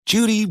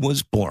Judy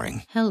was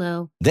boring.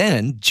 Hello.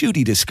 Then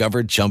Judy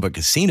discovered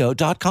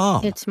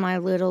ChumbaCasino.com. It's my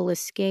little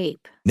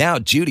escape. Now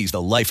Judy's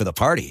the life of the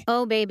party.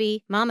 Oh,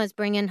 baby, mama's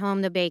bringing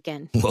home the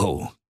bacon.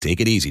 Whoa,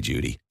 take it easy,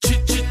 Judy.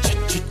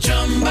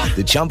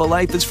 The Chumba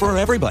life is for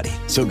everybody.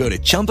 So go to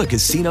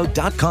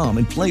ChumbaCasino.com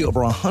and play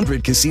over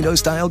 100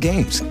 casino-style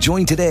games.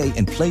 Join today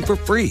and play for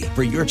free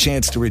for your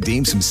chance to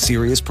redeem some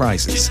serious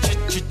prizes.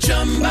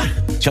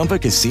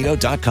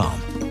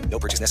 ChumbaCasino.com. No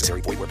purchase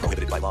necessary. Void where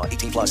prohibited by law.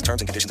 18 plus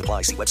terms and conditions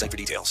apply. See website for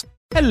details.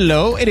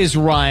 Hello, it is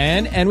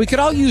Ryan, and we could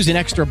all use an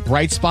extra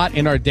bright spot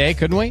in our day,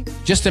 couldn't we?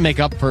 Just to make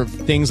up for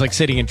things like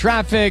sitting in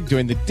traffic,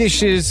 doing the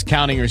dishes,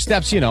 counting your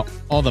steps,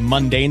 all the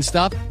mundane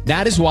stuff.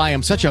 That is why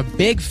I'm such a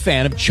big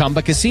fan of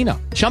Chumba Casino.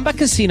 Chumba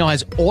Casino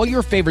has all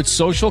your favorite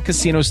social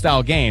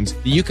casino-style games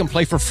that you can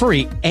play for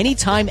free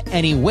anytime,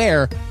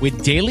 anywhere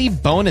with daily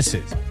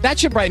bonuses. That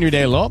should brighten your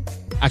day a little.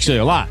 Actually,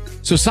 a lot.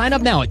 So sign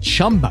up now at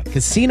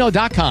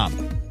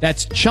ChumbaCasino.com.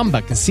 That's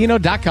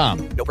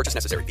ChumbaCasino.com. No purchase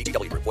necessary.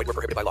 VGW Group. Void where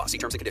prohibited by law. See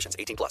terms and conditions.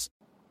 18 plus.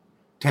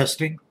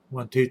 Testing.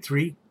 1, 2,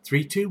 3.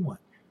 3, 2, 1.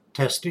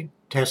 Testing.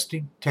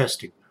 Testing.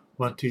 Testing.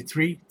 1, 2,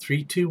 3.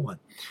 3, 2, 1.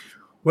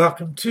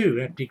 Welcome to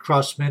Empty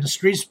Cross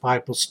Ministries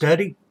Bible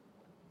Study.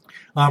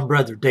 I'm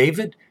Brother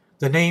David.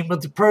 The name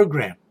of the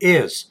program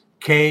is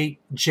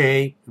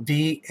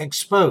KJV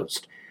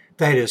Exposed.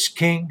 That is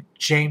King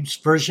James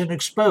Version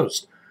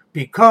Exposed.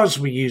 Because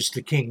we use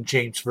the King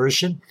James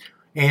Version,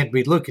 and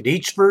we look at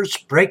each verse,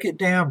 break it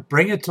down,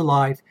 bring it to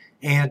life,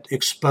 and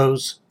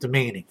expose the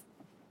meaning.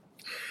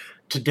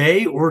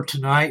 Today or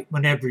tonight,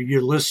 whenever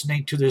you're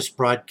listening to this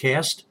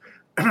broadcast,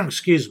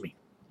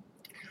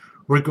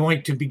 we're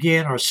going to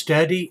begin our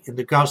study in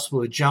the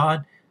Gospel of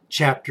John,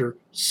 chapter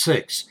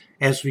 6,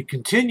 as we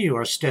continue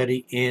our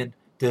study in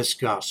this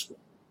Gospel.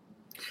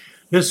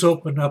 Let's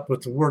open up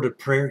with a word of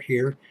prayer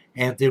here,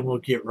 and then we'll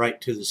get right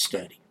to the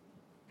study.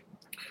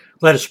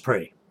 Let us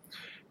pray.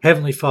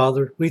 Heavenly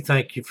Father, we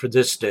thank you for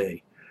this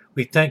day.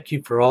 We thank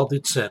you for all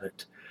that's in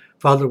it.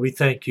 Father, we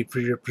thank you for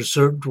your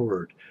preserved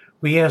word.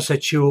 We ask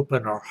that you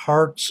open our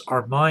hearts,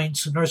 our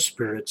minds, and our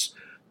spirits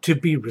to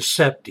be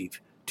receptive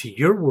to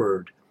your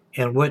word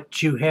and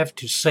what you have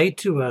to say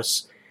to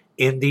us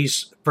in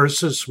these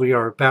verses we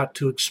are about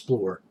to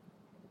explore.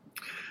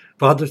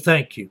 Father,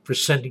 thank you for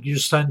sending your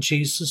Son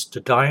Jesus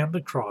to die on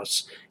the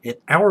cross in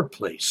our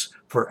place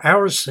for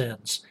our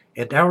sins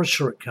and our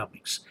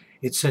shortcomings.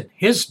 It's in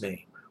his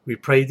name we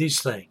pray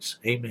these things.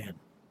 Amen.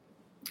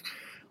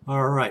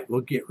 All right, we'll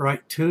get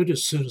right to it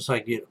as soon as I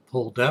get it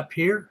pulled up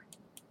here.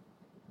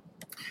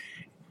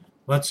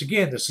 Once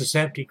again, this is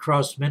Empty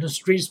Cross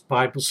Ministries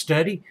Bible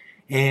Study,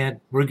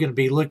 and we're going to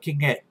be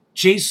looking at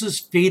Jesus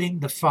feeding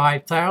the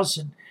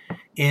 5,000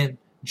 in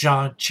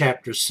John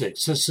chapter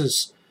 6. This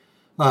is,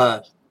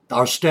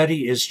 our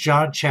study is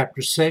John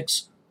chapter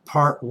 6,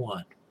 part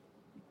 1.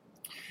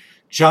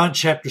 John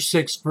chapter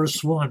 6,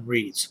 verse 1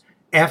 reads,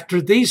 After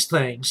these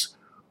things,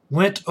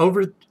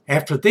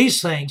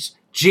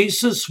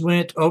 Jesus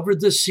went over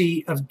the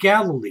Sea of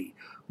Galilee,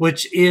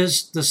 which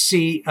is the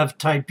Sea of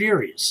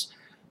Tiberias.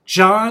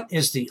 John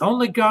is the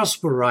only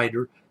gospel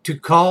writer to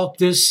call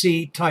this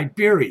sea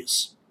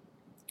Tiberias.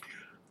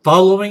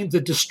 Following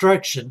the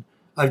destruction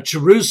of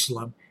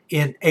Jerusalem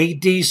in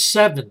AD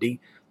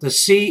 70, the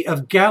Sea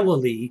of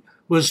Galilee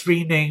was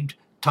renamed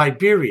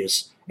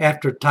Tiberias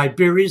after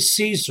Tiberius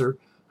Caesar,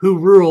 who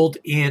ruled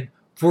in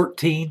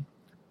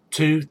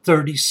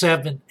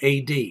 1437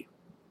 AD.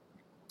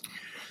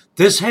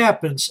 This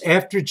happens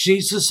after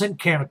Jesus'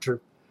 encounter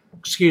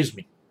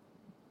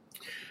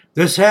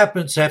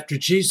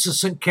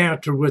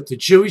with the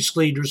Jewish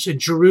leaders in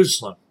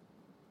Jerusalem.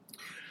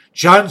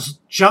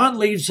 John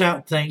leaves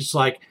out things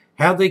like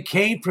how they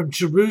came from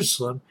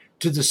Jerusalem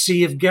to the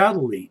Sea of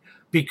Galilee,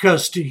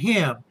 because to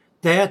him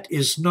that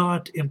is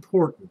not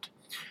important.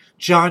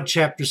 John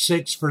chapter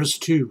 6 verse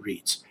 2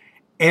 reads,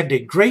 And a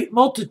great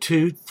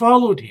multitude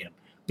followed him,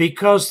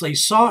 because they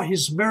saw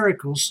his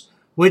miracles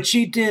which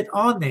he did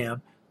on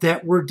them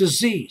that were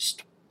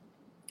diseased.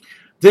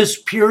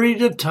 This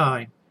period of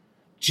time,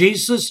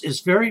 Jesus is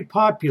very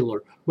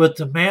popular with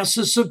the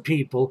masses of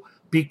people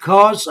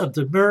because of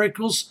the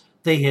miracles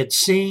they had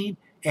seen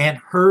and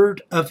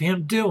heard of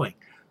him doing.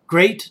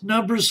 Great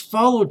numbers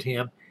followed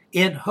him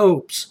in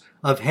hopes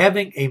of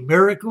having a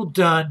miracle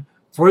done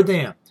for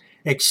them.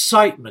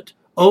 Excitement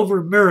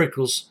over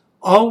miracles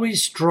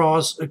always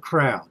draws a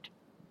crowd.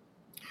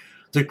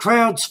 The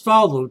crowds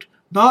followed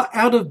not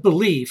out of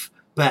belief,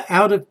 but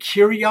out of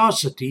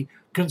curiosity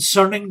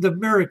concerning the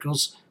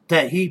miracles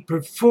that he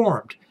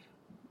performed.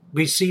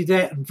 We see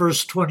that in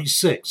verse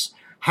 26.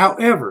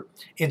 However,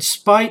 in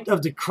spite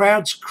of the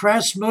crowd's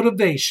crass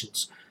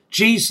motivations,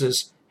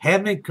 Jesus,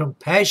 having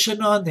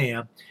compassion on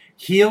them,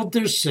 healed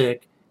their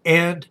sick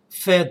and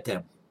fed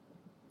them.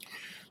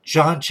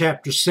 John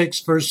chapter 6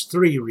 verse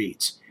 3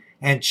 reads,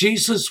 And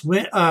Jesus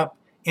went up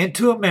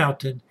into a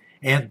mountain,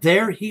 and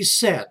there he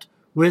sat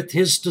with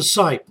his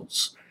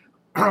disciples.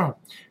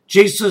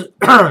 Jesus'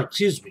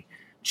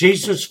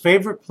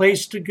 favorite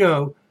place to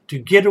go to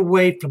get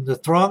away from the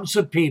throngs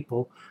of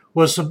people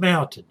was a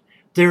mountain.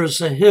 There is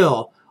a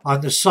hill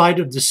on the side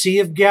of the Sea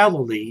of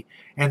Galilee,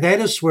 and that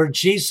is where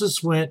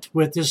Jesus went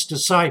with his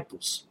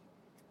disciples.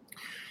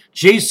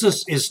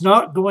 Jesus is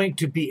not going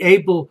to be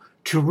able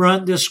to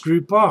run this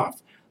group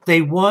off.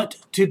 They want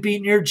to be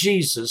near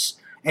Jesus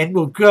and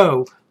will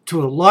go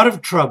to a lot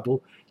of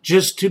trouble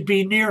just to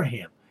be near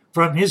him.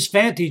 From his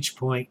vantage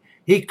point,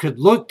 he could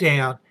look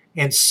down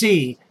and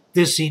see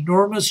this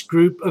enormous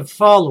group of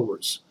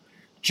followers.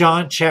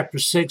 John chapter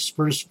 6,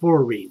 verse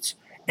 4 reads,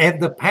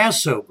 "And the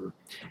Passover,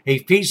 a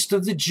feast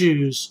of the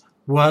Jews,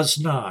 was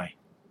nigh."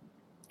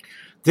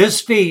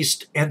 This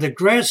feast and the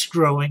grass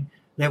growing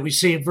that we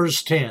see in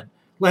verse 10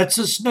 lets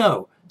us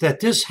know that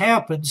this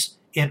happens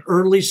in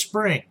early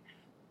spring.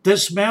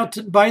 This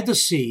mountain by the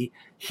sea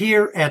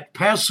here at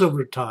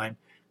Passover time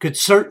could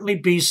certainly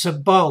be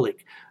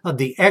symbolic of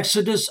the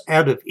exodus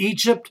out of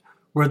Egypt,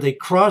 where they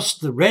crossed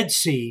the Red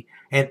Sea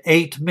and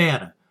ate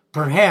manna.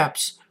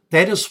 Perhaps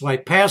that is why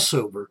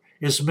Passover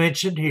is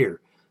mentioned here.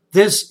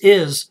 This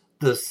is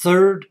the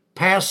third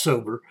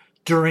Passover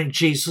during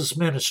Jesus'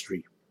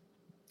 ministry.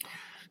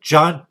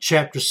 John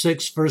chapter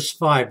 6, verse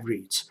 5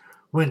 reads,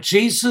 "When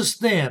Jesus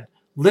then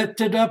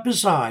lifted up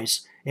his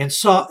eyes and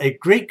saw a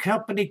great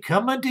company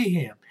come unto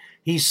him,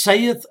 he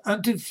saith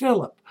unto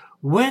Philip,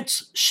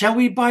 Whence shall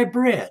we buy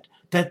bread,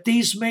 that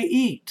these may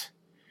eat?"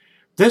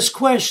 This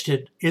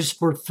question is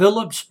for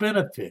Philip's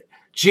benefit.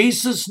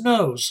 Jesus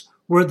knows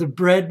where the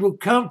bread will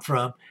come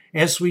from,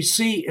 as we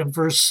see in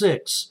verse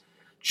 6.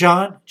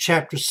 John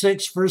chapter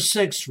 6, verse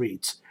 6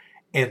 reads,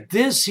 "And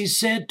this he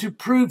said to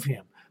prove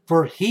him,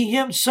 for he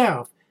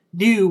himself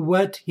knew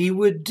what he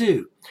would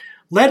do."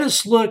 Let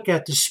us look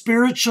at the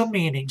spiritual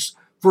meanings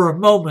for a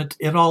moment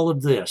in all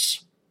of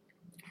this.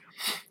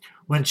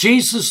 When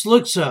Jesus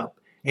looks up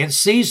and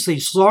sees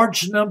these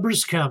large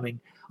numbers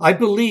coming, I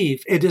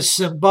believe it is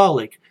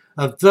symbolic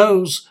of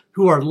those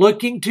who are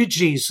looking to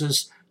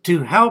Jesus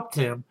to help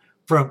them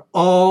from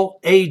all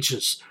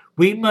ages.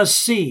 We must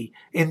see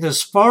in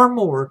this far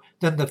more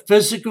than the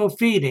physical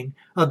feeding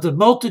of the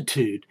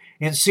multitude,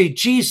 and see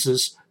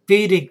Jesus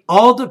feeding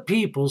all the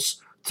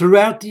peoples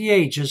throughout the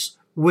ages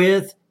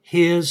with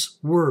his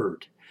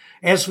word.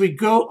 As we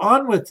go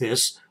on with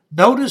this,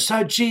 notice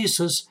how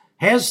Jesus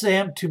has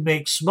them to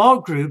make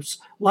small groups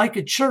like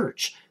a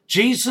church.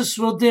 Jesus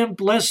will then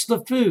bless the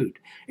food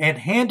and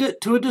hand it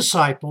to a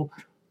disciple,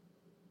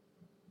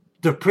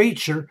 the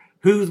preacher,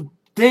 who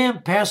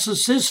then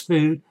passes his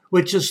food,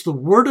 which is the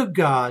word of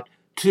God,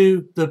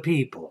 to the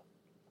people.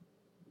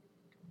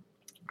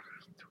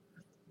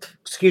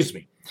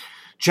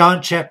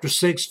 John chapter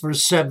 6,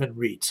 verse 7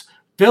 reads,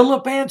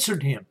 "Philip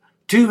answered him,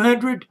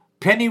 200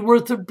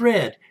 pennyworth of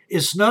bread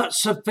is not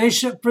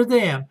sufficient for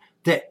them,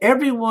 that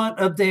every one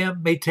of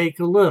them may take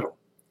a little."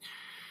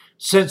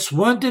 Since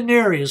 1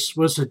 denarius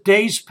was a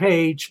day's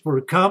wage for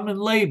common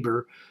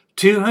labor,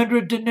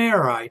 200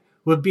 denarii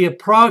would be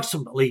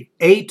approximately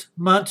 8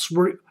 months'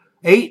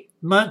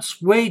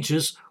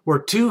 wages, or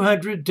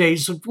 200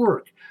 days of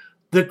work.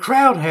 The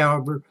crowd,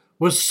 however,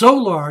 was so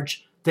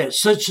large that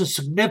such a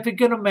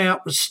significant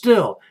amount was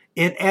still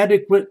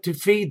inadequate to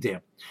feed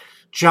them.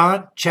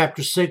 John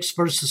chapter 6,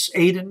 verses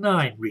 8 and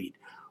 9 read,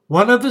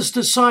 "One of his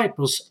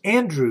disciples,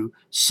 Andrew,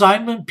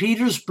 Simon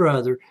Peter's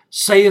brother,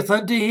 saith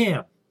unto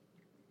him,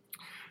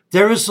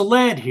 There is a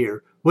lad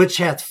here which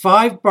hath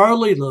 5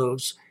 barley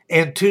loaves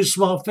and 2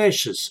 small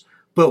fishes,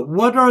 but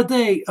what are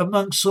they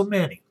among so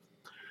many?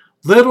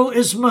 Little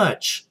is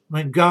much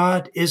when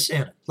God is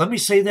in it." Let me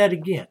say that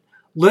again.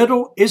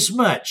 Little is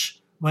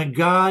much when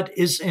God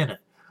is in it.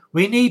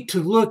 We need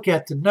to look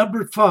at the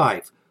number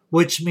 5,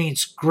 which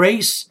means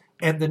grace,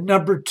 and the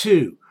number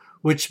 2,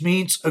 which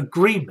means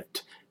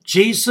agreement.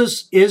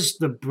 Jesus is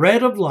the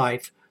bread of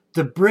life.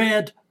 The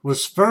bread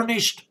was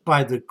furnished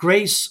by the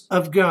grace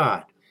of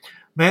God.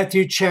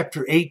 Matthew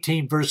chapter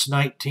 18, verse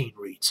 19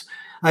 reads,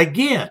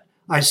 "Again,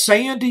 I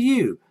say unto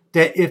you,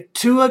 that if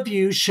 2 of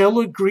you shall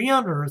agree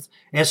on earth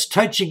as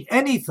touching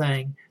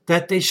anything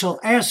that they shall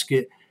ask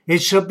it,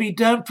 it shall be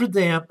done for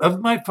them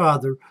of my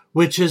Father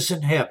which is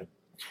in heaven."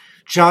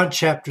 John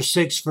chapter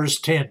 6, verse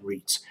 10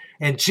 reads,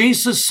 "And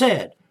Jesus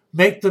said,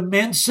 Make the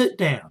men sit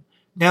down.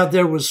 Now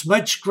there was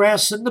much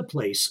grass in the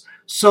place,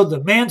 so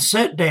the men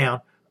sat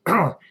down,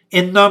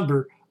 in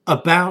number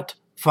about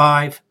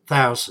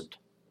 5,000.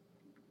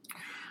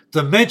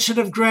 The mention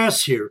of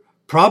grass here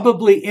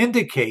probably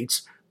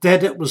indicates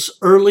that it was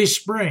early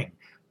spring.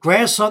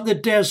 Grass on the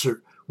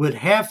desert would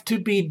have to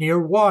be near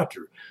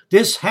water.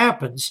 This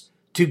happens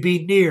to be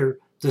near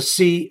the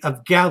Sea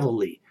of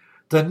Galilee.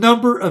 The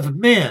number of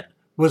men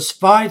was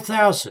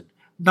 5,000,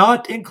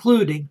 not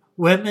including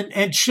women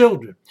and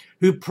children,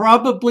 who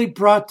probably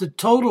brought the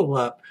total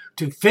up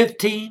to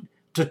 15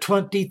 to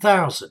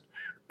 20,000.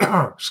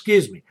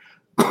 Excuse me.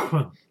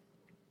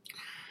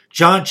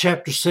 John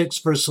chapter 6,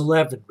 verse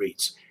 11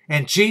 reads,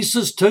 "And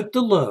Jesus took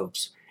the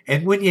loaves,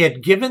 and when he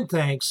had given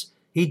thanks,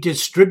 he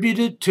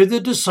distributed to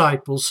the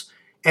disciples,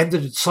 and the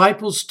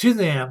disciples to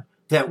them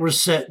that were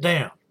set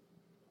down,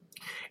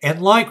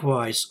 and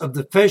likewise of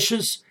the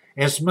fishes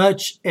as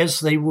much as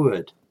they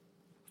would."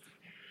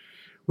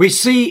 We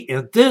see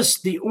in this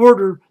the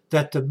order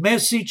that the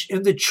message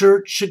in the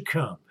church should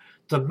come.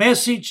 The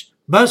message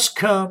must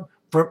come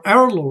from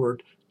our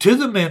Lord to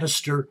the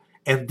minister,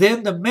 and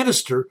then the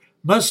minister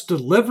must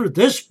deliver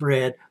this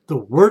bread, the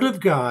word of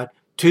God,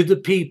 to the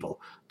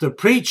people. The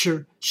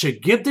preacher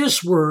should give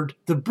this word,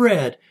 the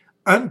bread,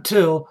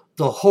 until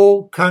the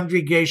whole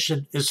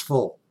congregation is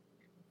full.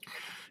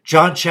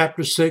 John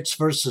chapter 6,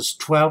 verses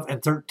 12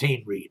 and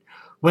 13 read,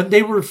 When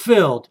they were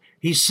filled,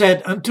 he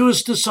said unto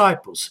his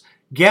disciples,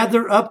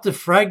 Gather up the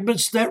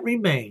fragments that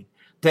remain,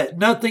 that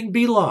nothing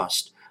be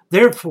lost.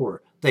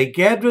 Therefore they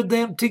gathered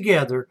them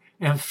together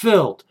and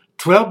filled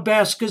 12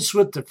 baskets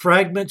with the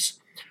fragments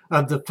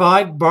of the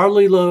 5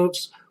 barley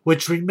loaves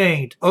which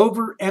remained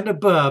over and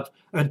above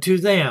unto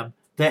them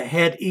that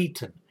had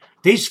eaten.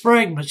 These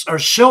fragments are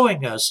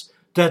showing us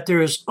that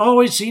there is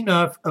always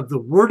enough of the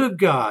Word of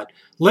God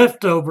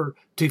left over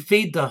to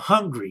feed the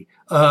hungry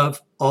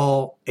of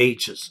all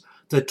ages.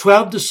 The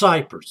 12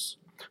 disciples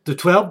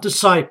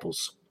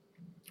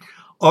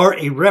are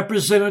a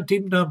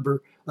representative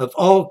number of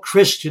all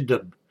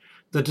Christendom.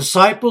 The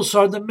disciples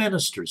are the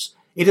ministers.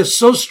 It is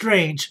so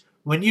strange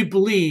when you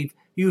believe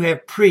you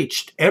have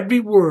preached every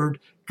word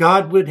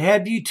God would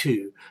have you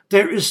to,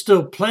 there is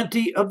still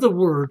plenty of the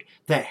word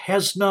that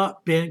has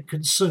not been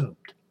consumed.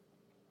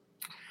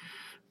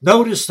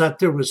 Notice that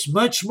there was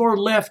much more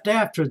left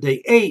after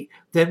they ate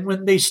than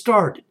when they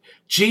started.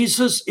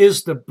 Jesus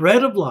is the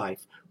bread of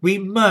life. We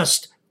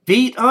must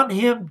feed on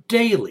him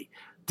daily.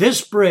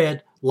 This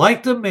bread,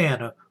 like the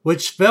manna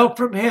which fell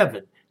from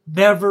heaven,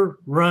 never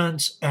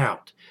runs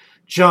out.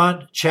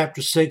 John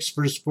chapter 6,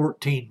 verse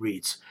 14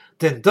 reads,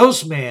 Then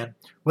those men,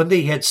 when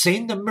they had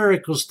seen the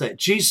miracles that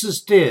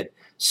Jesus did,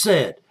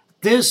 said,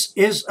 This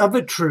is of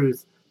a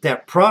truth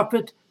that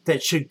prophet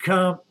that should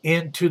come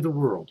into the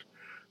world.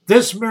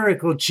 This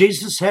miracle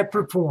Jesus had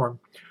performed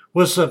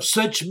was of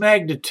such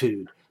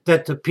magnitude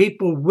that the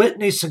people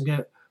witnessing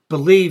it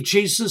believed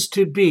Jesus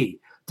to be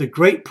the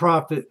great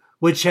prophet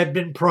which had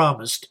been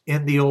promised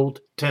in the Old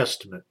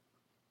Testament.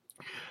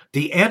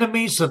 The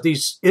enemies of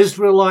these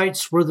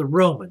Israelites were the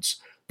Romans.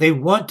 They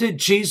wanted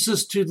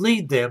Jesus to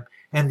lead them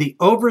in the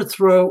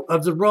overthrow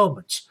of the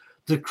Romans.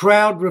 The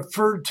crowd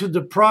referred to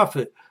the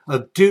prophet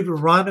of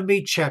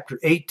Deuteronomy chapter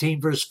 18,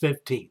 verse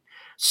 15.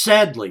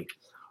 Sadly,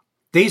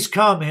 these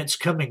comments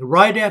coming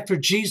right after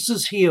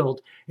Jesus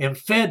healed and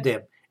fed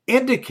them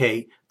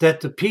indicate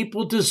that the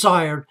people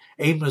desired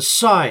a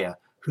Messiah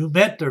who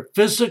met their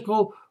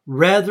physical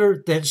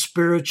rather than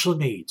spiritual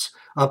needs.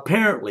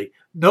 Apparently,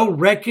 no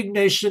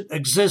recognition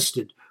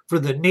existed for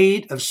the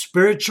need of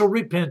spiritual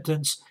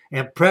repentance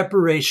and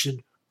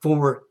preparation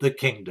for the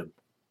kingdom.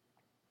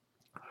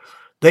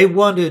 They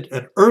wanted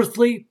an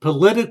earthly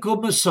political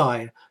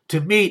Messiah to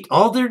meet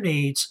all their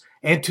needs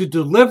and to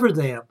deliver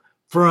them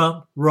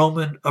from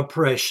Roman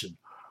oppression.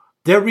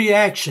 Their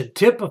reaction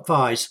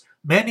typifies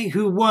many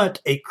who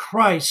want a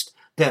Christ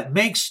that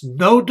makes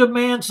no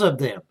demands of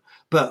them,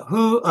 but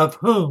of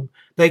whom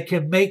they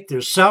can make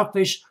their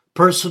selfish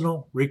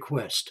personal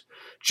request.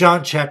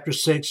 John chapter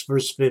 6,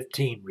 verse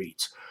 15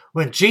 reads,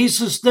 When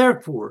Jesus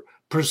therefore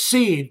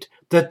perceived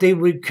that they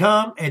would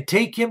come and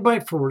take him by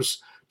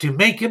force to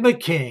make him a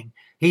king,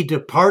 he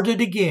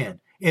departed again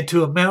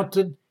into a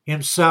mountain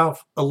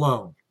himself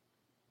alone.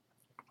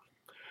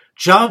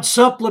 John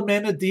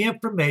supplemented the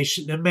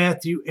information in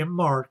Matthew and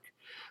Mark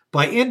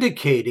by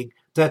indicating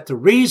that the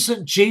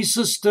reason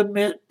Jesus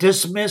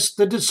dismissed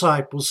the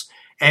disciples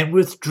and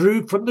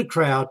withdrew from the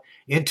crowd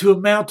into a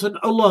mountain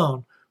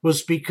alone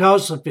was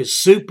because of his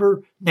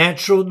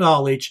supernatural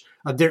knowledge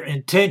of their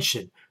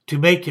intention to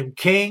make him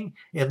king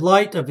in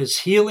light of his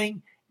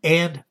healing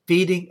and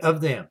feeding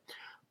of them.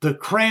 The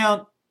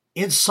crowd,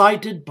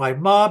 incited by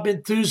mob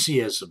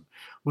enthusiasm,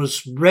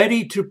 was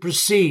ready to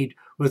proceed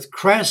with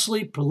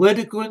crassly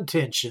political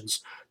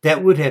intentions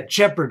that would have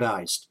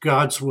jeopardized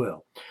God's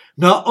will.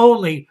 Not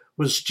only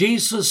was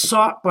Jesus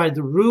sought by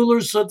the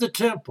rulers of the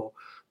temple,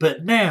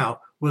 but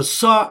now was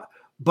sought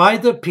by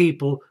the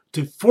people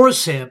to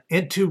force him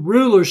into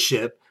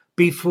rulership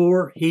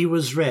before he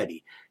was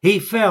ready. He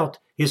felt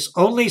his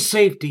only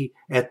safety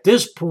at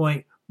this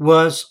point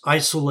was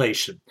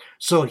isolation,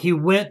 so he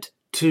went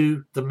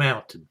to the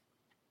mountain.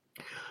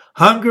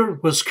 Hunger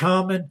was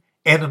common,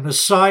 and a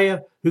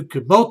Messiah who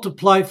could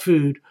multiply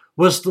food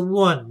was the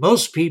one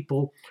most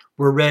people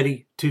were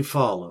ready to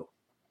follow.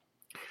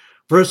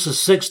 Verses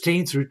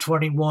 16 through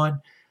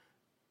 21,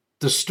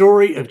 the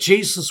story of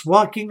Jesus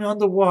walking on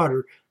the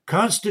water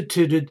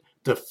constituted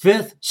the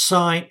 5th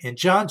sign in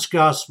John's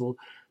Gospel,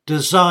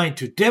 designed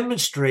to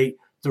demonstrate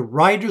the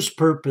writer's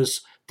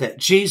purpose that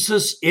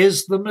Jesus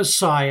is the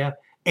Messiah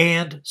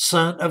and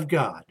Son of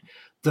God.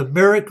 The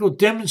miracle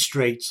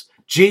demonstrates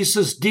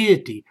Jesus'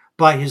 deity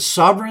by his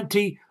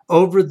sovereignty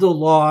over the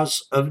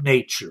laws of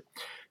nature.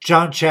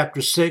 John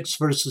chapter 6,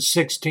 verses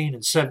 16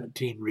 and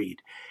 17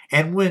 read,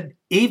 And when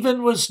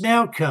even was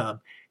now come,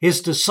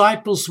 his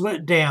disciples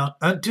went down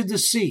unto the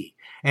sea,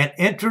 and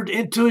entered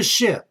into a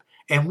ship,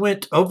 and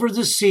went over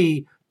the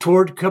sea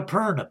toward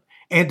Capernaum.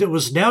 And it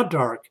was now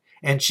dark,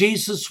 and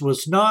Jesus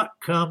was not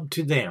come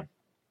to them.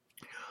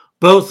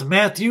 Both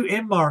Matthew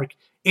and Mark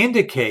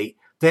indicate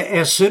that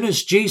as soon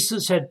as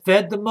Jesus had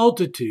fed the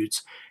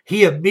multitudes,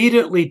 he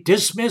immediately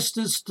dismissed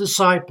his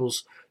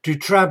disciples to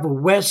travel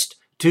west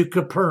to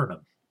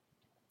Capernaum.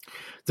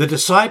 The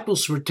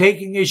disciples were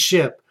taking a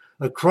ship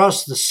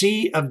across the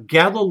Sea of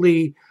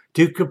Galilee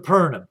to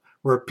Capernaum,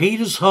 where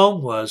Peter's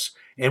home was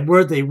and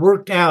where they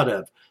worked out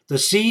of. The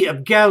Sea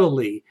of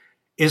Galilee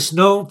is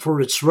known for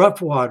its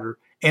rough water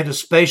and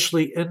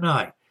especially at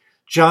night.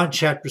 John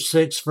chapter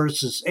 6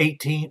 verses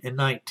 18 and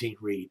 19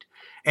 read,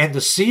 "And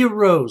the sea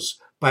arose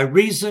by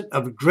reason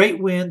of a great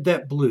wind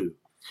that blew."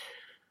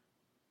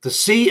 The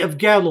Sea of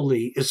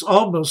Galilee is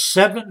almost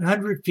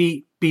 700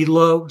 feet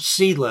below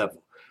sea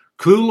level.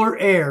 Cooler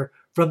air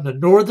from the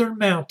northern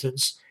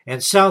mountains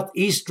and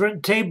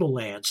southeastern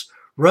tablelands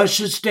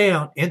rushes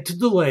down into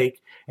the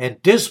lake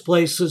and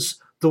displaces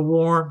the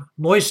warm,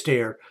 moist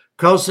air,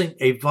 causing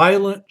a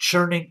violent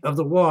churning of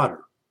the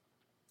water.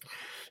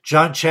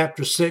 John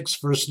chapter 6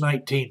 verse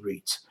 19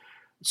 reads,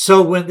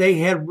 "So when they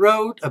had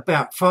rowed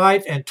about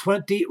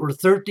 25 or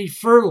 30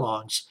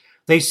 furlongs,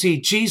 they see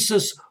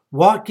Jesus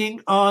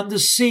walking on the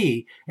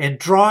sea and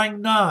drawing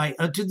nigh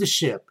unto the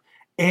ship,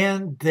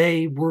 and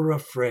they were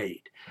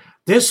afraid."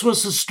 This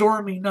was a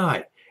stormy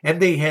night,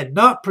 and they had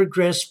not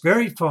progressed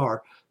very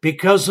far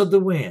because of the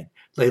wind.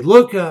 They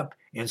look up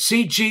and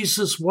see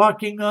Jesus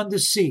walking on the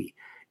sea.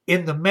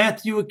 In the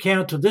Matthew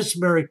account of this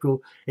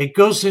miracle, it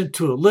goes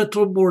into a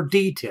little more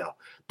detail.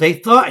 They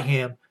thought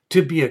him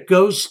to be a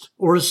ghost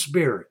or a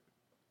spirit.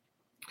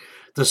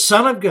 The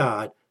Son of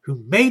God,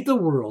 who made the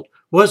world,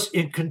 was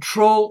in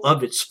control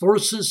of its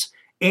forces,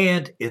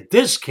 and in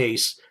this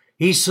case,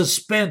 he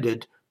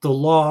suspended the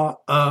law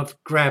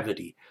of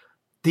gravity.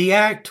 The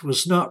act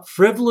was not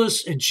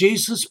frivolous in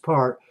Jesus'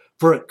 part,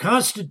 for it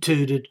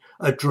constituted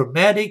a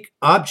dramatic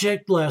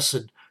object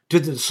lesson to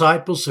the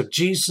disciples of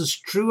Jesus'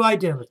 true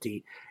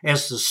identity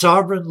as the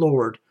sovereign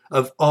Lord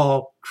of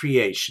all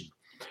creation.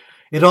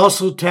 It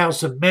also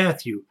tells in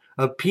Matthew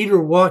of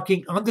Peter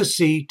walking on the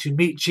sea to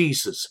meet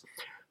Jesus.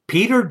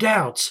 Peter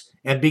doubts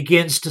and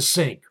begins to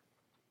sink,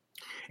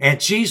 and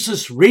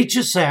Jesus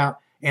reaches out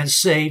and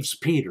saves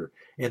Peter.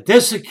 In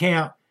this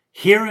account,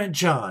 here in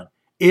John,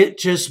 it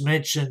just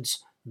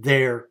mentions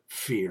their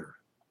fear.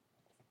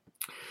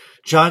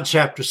 John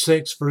chapter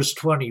 6 verse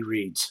 20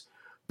 reads,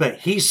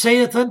 "But he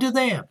saith unto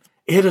them,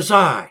 It is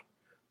I,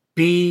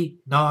 be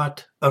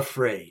not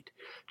afraid."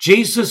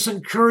 Jesus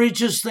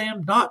encourages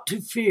them not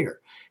to fear.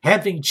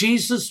 Having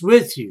Jesus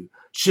with you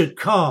should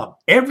calm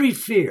every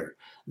fear,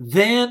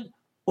 then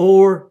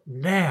or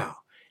now.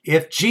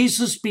 If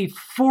Jesus be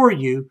for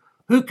you,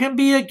 who can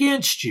be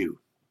against you?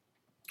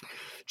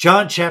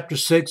 John chapter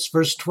 6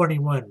 verse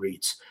 21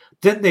 reads,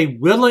 "Then they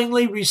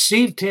willingly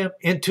received him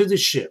into the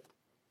ship,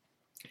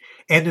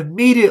 and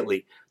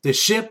immediately the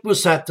ship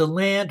was at the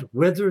land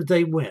whither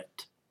they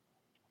went."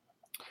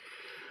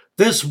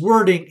 This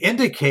wording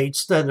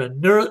indicates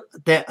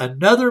that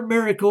another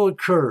miracle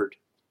occurred.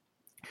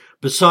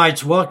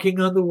 Besides walking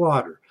on the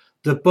water,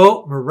 the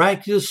boat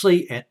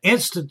miraculously and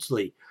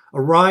instantly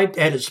arrived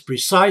at its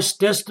precise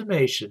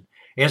destination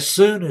as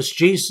soon as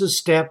Jesus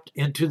stepped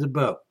into the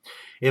boat.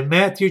 In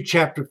Matthew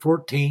chapter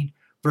 14,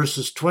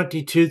 verses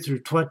 22 through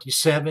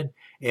 27,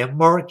 and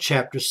Mark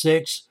chapter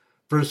 6,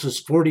 verses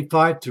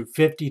 45 through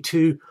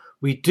 52,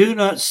 we do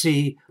not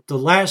see the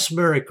last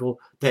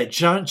miracle that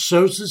John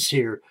shows us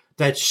here,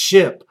 that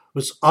ship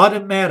was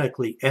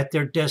automatically at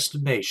their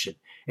destination.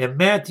 In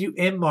Matthew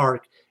and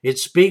Mark, it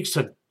speaks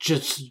of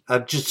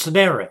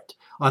Gennesaret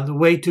on the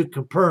way to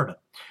Capernaum.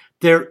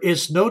 There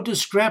is no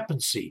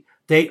discrepancy.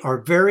 They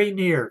are very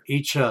near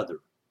each other.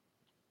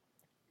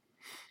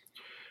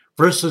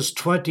 Verses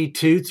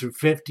 22 through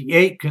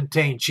 58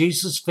 contain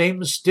Jesus'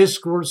 famous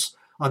discourse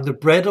on the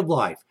bread of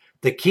life.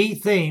 The key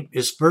theme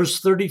is verse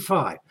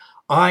 35.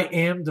 "I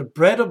am the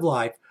bread of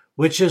life,"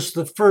 which is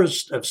the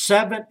first of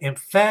 7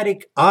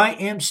 emphatic I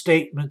am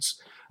statements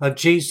of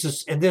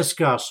Jesus in this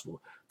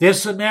gospel.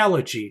 This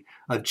analogy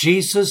of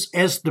Jesus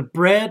as the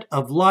bread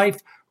of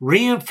life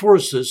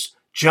reinforces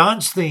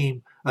John's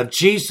theme of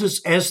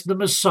Jesus as the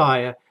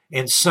Messiah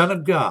and Son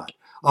of God.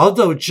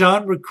 Although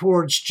John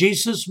records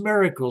Jesus'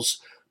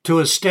 miracles to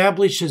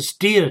establish his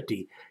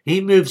deity,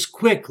 he moves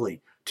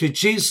quickly to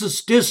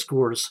Jesus'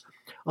 discourse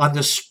on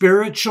the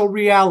spiritual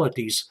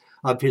realities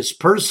of his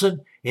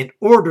person in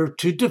order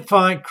to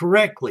define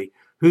correctly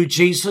who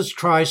Jesus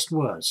Christ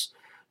was.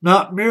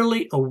 Not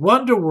merely a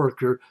wonder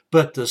worker,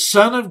 but the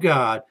Son of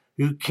God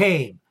who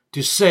came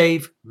to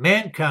save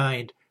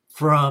mankind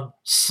from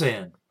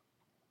sin.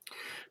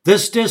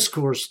 This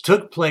discourse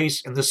took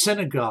place in the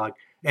synagogue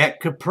at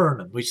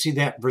Capernaum. We see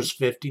that in verse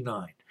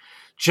 59.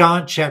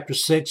 John chapter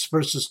 6,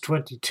 verses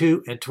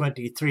 22 and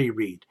 23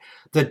 read,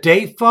 "The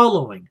day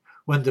following,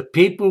 when the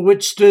people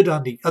which stood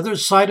on the other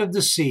side of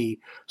the sea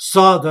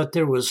saw that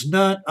there was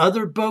none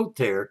other boat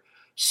there,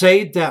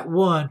 save that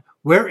one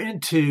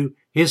whereinto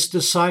his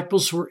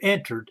disciples were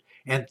entered,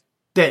 and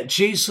that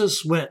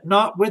Jesus went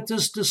not with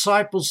his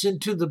disciples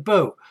into the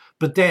boat,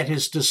 but that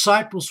his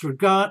disciples were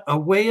gone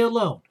away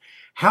alone.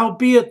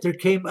 Howbeit there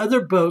came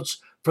other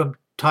boats from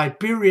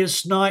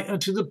Tiberias nigh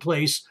unto the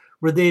place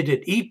where they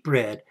did eat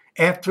bread.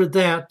 After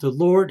that, the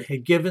Lord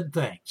had given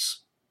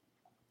thanks.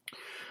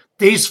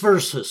 These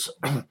verses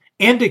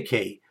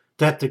indicate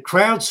that the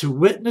crowds who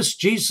witnessed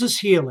Jesus'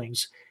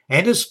 healings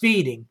and his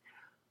feeding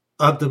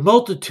of the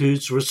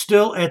multitudes were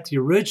still at the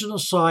original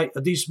site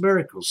of these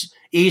miracles,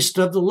 east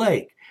of the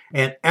lake,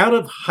 and out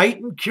of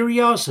heightened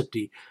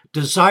curiosity,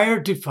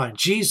 desired to find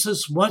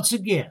Jesus once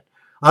again.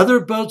 Other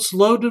boats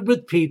loaded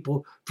with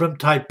people from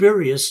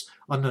Tiberias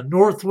on the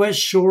northwest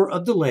shore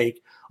of the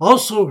lake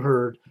also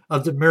heard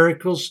of the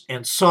miracles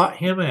and sought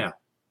him out.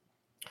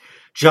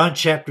 John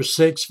chapter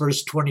 6,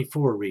 verse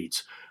 24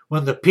 reads,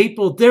 When the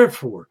people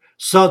therefore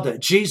saw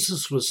that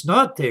Jesus was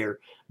not there,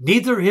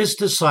 neither his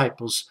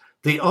disciples,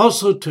 they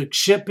also took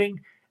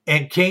shipping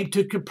and came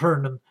to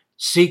Capernaum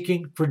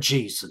seeking for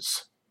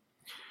Jesus.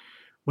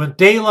 When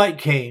daylight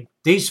came,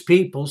 these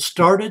people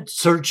started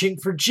searching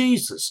for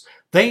Jesus.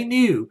 They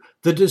knew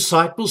the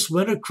disciples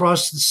went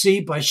across the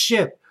sea by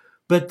ship,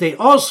 but they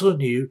also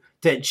knew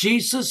that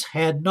Jesus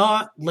had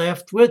not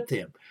left with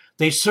them.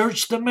 They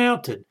searched the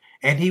mountain,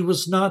 and he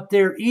was not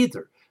there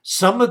either.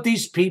 Some of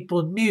these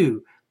people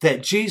knew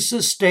that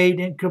Jesus stayed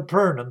in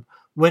Capernaum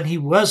when he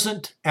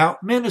wasn't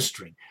out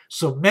ministering,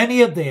 so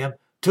many of them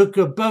took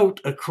a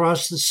boat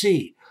across the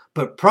sea,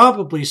 but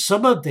probably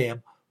some of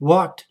them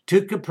walked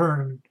to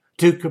Capernaum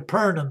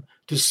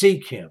to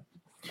seek him.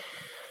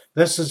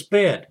 This has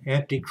been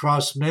Empty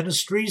Cross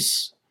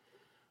Ministries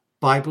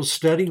Bible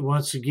Study.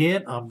 Once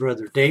again, I'm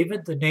Brother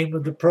David. The name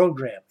of the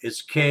program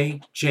is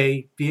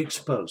KJV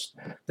Exposed.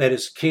 That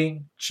is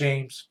King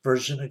James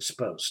Version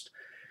Exposed.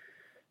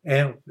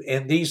 And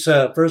in these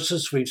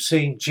verses, we've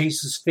seen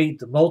Jesus feed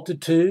the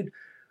multitude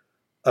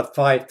of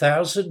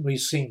 5,000. We've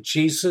seen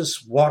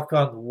Jesus walk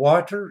on the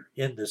water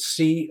in the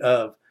Sea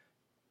of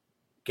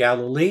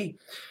Galilee.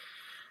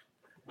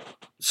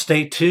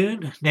 Stay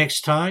tuned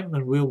next time,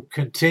 and we'll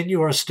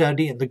continue our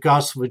study in the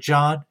Gospel of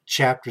John,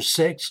 chapter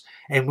 6,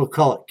 and we'll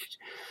call it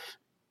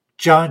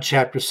John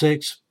chapter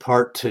 6,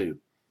 part 2.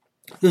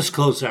 Let's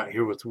close out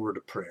here with a word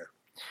of prayer.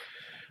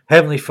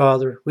 Heavenly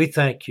Father, we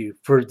thank you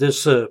for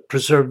this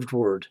preserved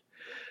word.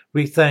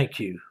 We thank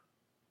you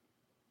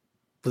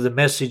for the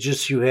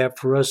messages you have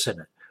for us in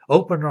it.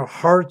 Open our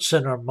hearts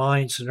and our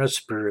minds and our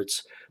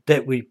spirits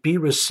that we be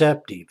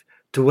receptive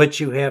to what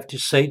you have to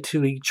say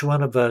to each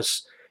one of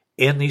us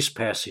in these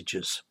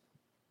passages.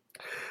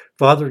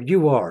 Father,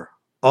 you are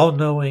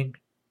all-knowing,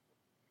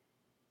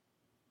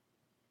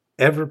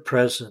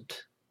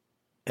 ever-present,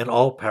 and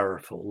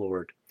all-powerful,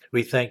 Lord.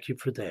 We thank you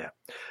for that.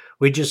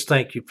 We just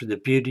thank you for the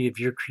beauty of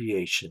your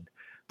creation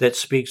that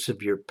speaks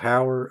of your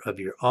power, of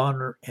your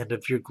honor, and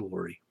of your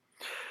glory.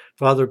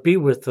 Father, be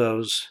with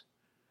those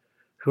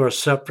who are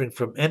suffering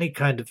from any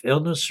kind of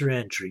illness or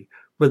injury,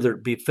 whether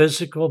it be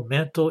physical,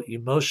 mental,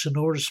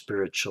 emotional, or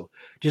spiritual.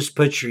 Just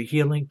put your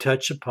healing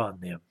touch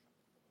upon them.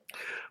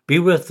 Be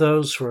with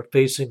those who are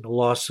facing the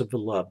loss of a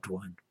loved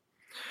one.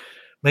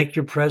 Make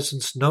your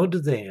presence known to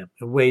them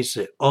in ways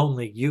that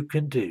only you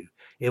can do,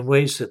 in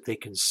ways that they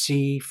can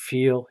see,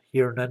 feel,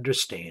 hear, and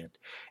understand,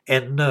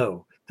 and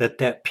know that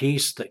that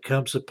peace that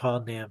comes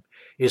upon them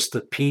is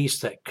the peace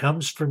that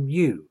comes from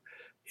you,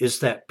 is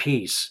that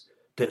peace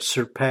that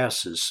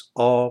surpasses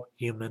all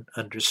human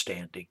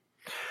understanding.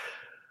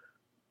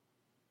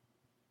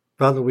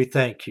 Father, we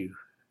thank you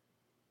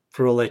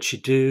for all that you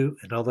do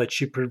and all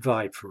that you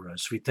provide for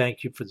us. We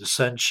thank you for the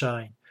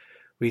sunshine.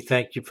 We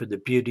thank you for the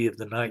beauty of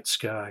the night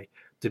sky,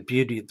 the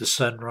beauty of the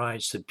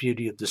sunrise, the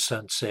beauty of the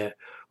sunset.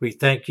 We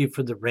thank you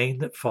for the rain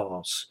that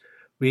falls.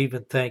 We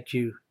even thank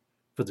you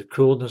for the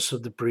coolness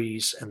of the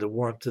breeze and the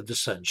warmth of the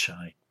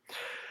sunshine.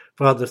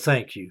 Father,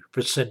 thank you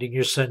for sending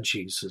your Son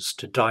Jesus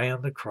to die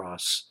on the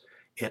cross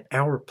in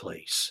our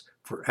place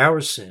for our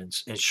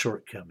sins and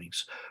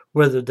shortcomings,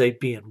 whether they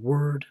be in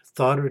word,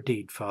 thought, or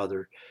deed,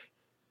 Father.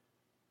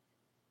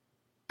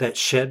 That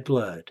shed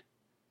blood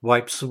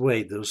wipes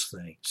away those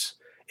things.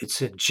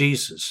 It's in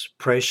Jesus'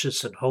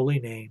 precious and holy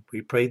name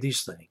we pray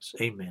these things.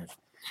 Amen.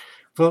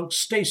 Folks,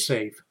 stay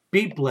safe,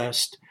 be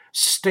blessed,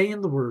 stay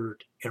in the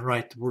Word, and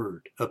write the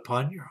Word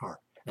upon your heart.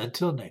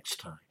 Until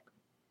next time.